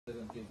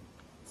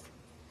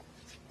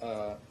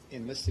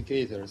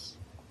Investigators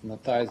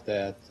noticed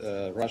that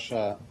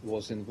Russia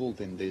was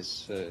involved in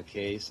this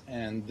case,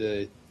 and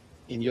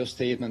in your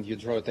statement you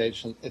draw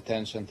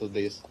attention to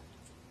this,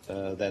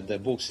 that the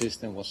Buk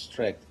system was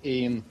tracked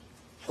in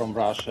from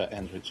Russia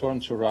and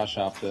returned to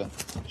Russia after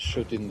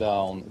shooting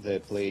down the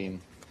plane.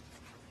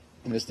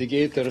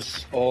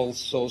 Investigators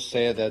also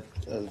say that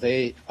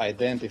they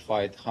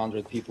identified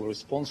 100 people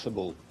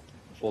responsible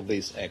for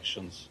these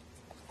actions.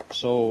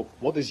 So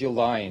what is your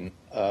line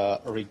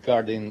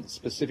regarding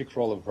specific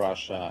role of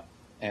Russia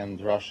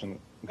and Russian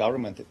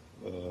government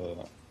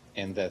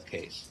in that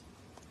case?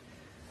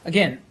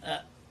 Again,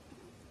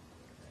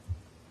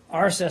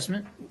 our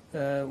assessment,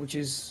 which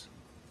is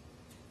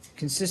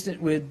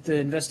consistent with the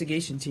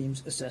investigation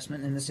team's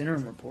assessment in this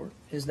interim report,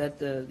 is that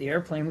the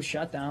airplane was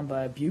shot down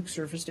by a Buk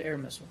surface-to-air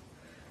missile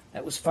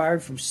that was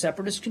fired from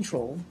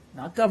separatist-controlled,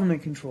 not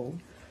government-controlled,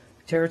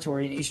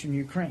 territory in eastern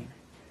Ukraine.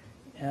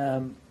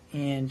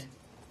 And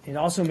it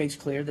also makes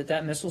clear that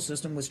that missile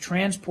system was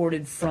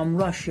transported from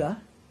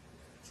Russia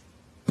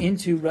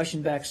into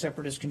Russian-backed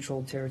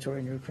separatist-controlled territory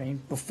in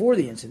Ukraine before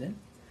the incident,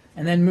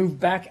 and then moved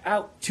back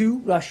out to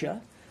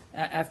Russia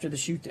after the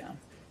shootdown.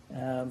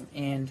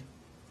 And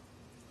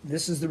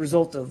this is the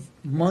result of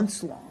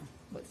months-long,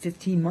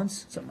 15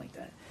 months, something like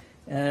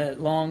that,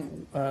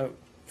 long,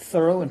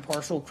 thorough and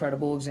partial,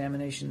 credible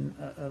examination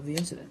of the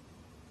incident.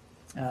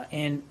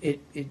 And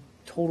it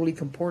totally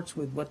comports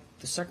with what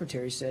the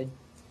Secretary said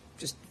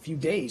just a few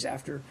days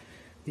after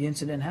the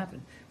incident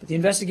happened. But the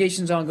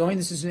investigation's ongoing.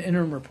 This is an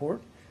interim report.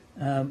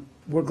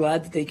 We're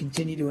glad that they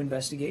continue to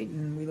investigate,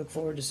 and we look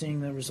forward to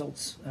seeing the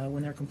results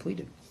when they're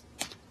completed.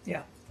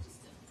 Yeah.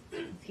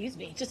 Excuse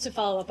me. Just to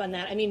follow up on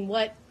that, I mean,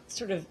 what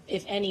sort of,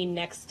 if any,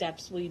 next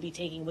steps will you be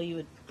taking? Will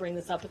you bring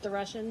this up with the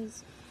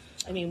Russians?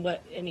 I mean,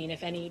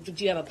 if any, do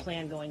you have a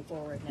plan going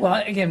forward now?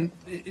 Well, again,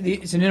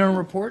 it's an interim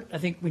report. I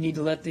think we need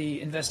to let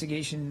the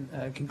investigation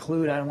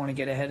conclude. I don't want to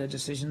get ahead of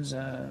decisions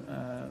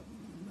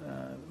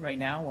right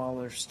now while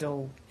they're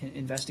still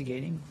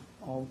investigating.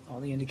 All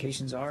the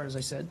indications are, as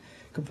I said,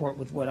 comport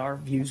with what our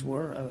views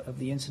were of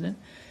the incident,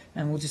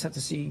 and we'll just have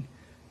to see,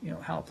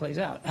 how it plays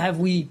out. Have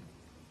we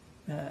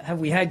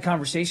had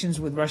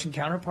conversations with Russian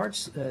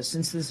counterparts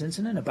since this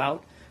incident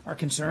about our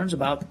concerns,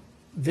 about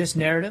this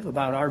narrative,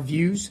 about our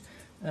views?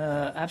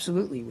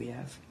 Absolutely, we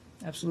have.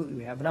 Absolutely,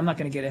 we have. But I'm not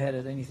going to get ahead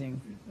of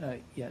anything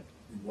yet.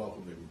 You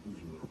welcome the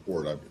conclusion of the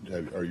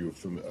report. Are you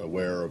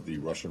aware of the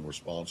Russian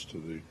response to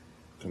the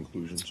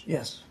conclusions?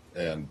 Yes.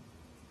 And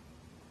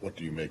what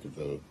do you make of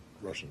the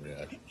Russian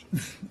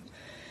reactions?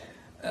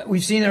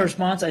 We've seen their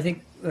response. I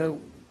think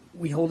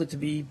we hold it to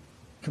be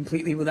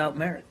completely without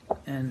merit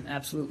and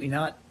absolutely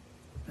not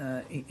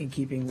in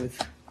keeping with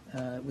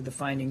the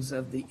findings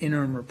of the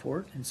interim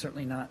report, and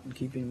certainly not in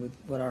keeping with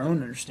what our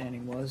own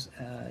understanding was,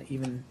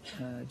 even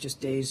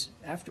just days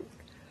afterward.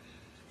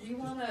 You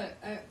want to?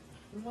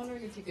 I'm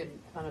wondering if you could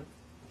kind of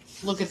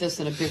look at this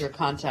in a bigger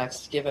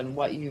context, given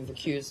what you've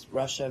accused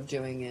Russia of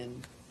doing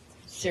in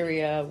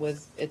Syria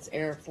with its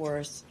air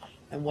force,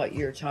 and what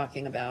you're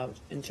talking about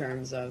in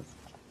terms of,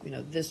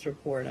 this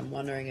report. I'm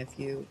wondering if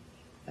you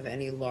have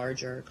any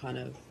larger kind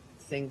of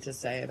thing to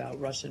say about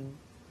Russian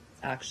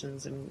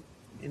actions in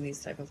these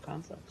type of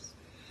conflicts.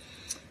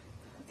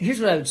 Here's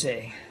what I would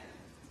say,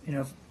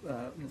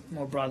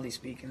 more broadly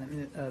speaking. I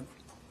mean,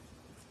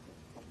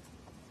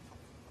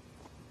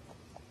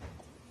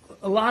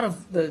 a lot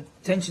of the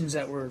tensions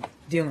that we're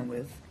dealing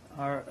with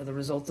are the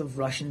result of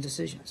Russian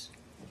decisions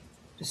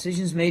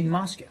made in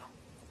Moscow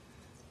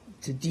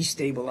to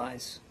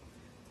destabilize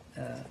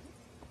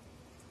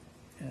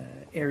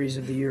areas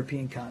of the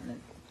European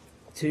continent,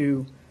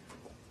 to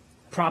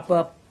prop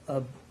up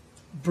a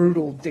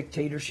brutal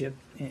dictatorship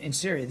in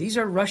Syria. These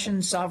are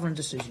Russian sovereign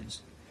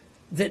decisions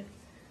that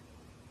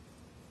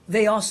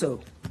they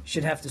also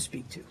should have to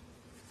speak to,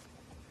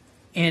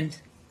 and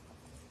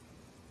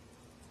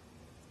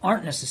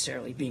aren't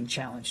necessarily being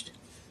challenged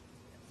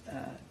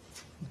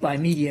by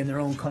media in their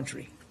own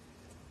country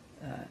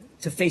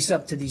to face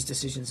up to these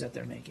decisions that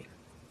they're making.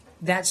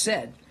 That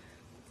said,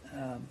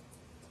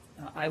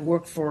 I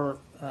work for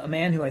a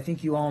man who I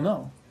think you all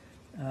know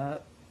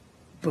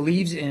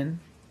believes in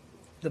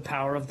the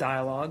power of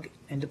dialogue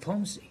and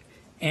diplomacy.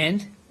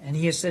 And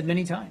he has said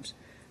many times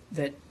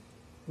that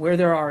where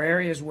there are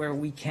areas where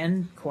we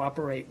can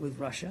cooperate with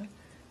Russia,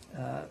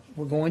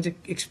 we're going to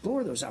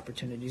explore those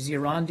opportunities. The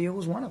Iran deal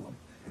was one of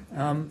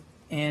them.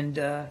 And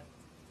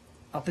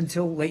up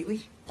until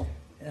lately,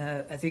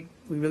 I think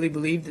we really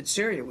believed that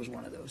Syria was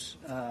one of those.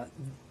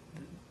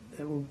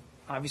 We're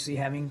obviously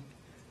having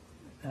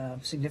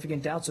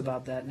significant doubts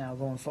about that now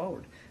going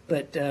forward.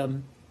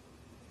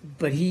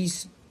 But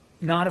he's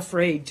not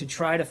afraid to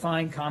try to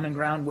find common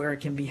ground where it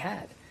can be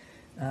had,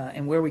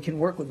 and where we can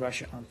work with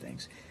Russia on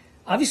things.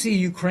 Obviously,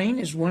 Ukraine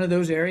is one of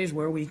those areas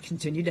where we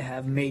continue to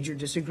have major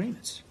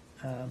disagreements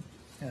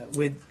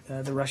with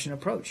the Russian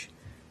approach.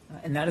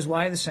 And that is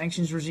why the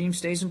sanctions regime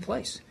stays in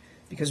place,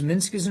 because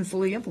Minsk isn't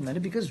fully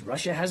implemented, because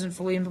Russia hasn't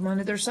fully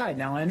implemented their side.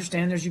 Now, I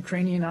understand there's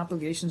Ukrainian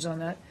obligations on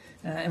that,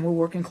 and we're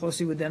working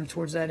closely with them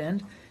towards that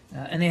end.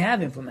 and they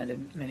have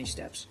implemented many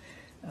steps.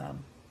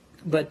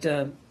 But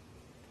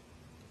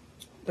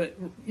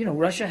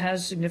Russia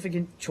has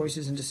significant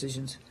choices and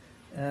decisions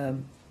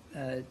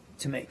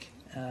to make.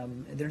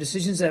 They're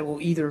decisions that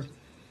will either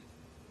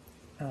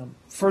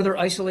further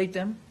isolate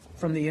them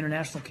from the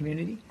international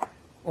community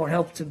or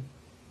help to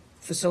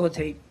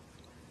facilitate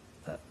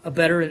a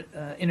better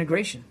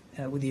integration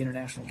with the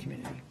international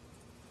community.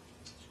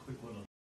 Just a quick one